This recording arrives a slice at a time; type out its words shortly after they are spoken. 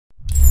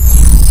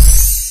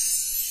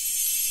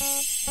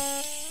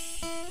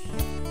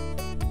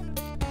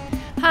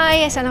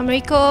Hai,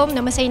 Assalamualaikum.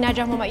 Nama saya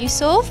Nadhrah Muhd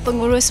Yusof,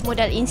 Pengurus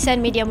Modal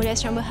Insan Media Mulia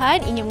Ucapan Berhad.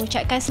 Ingin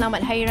mengucapkan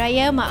selamat Hari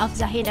Raya, maaf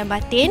zahir dan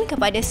batin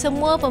kepada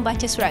semua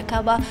pembaca surat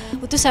khabar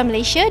Utusan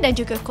Malaysia dan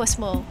juga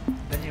Kosmo.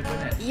 Tanya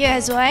Puan.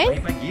 Ya, Zuan.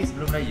 Pagi-pagi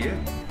sebelum Raya,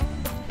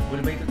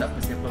 boleh bagi tahu tak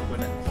persiapan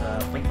Puan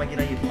pagi-pagi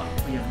Raya tu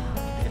apa yang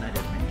kita kena ada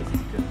mental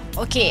fizikal?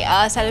 Okey,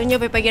 selalunya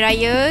pagi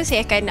Raya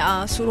saya akan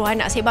suruh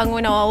anak saya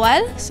bangun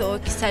awal-awal.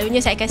 So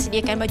selalunya saya akan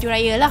sediakan baju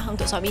raya lah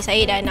untuk suami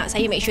saya dan anak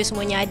saya, make sure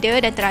semuanya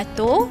ada dan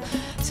teratur.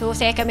 So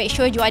saya akan make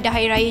sure juadah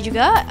Hari Raya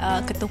juga,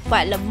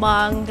 ketupat,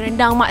 lemang,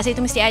 rendang mak saya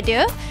tu mesti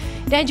ada.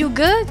 Dan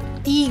juga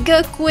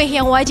 3 kuih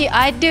yang wajib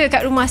ada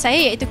kat rumah saya,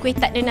 iaitu kuih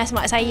tak denas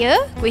mak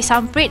saya, kuih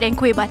samprit dan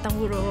kuih batang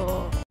burung.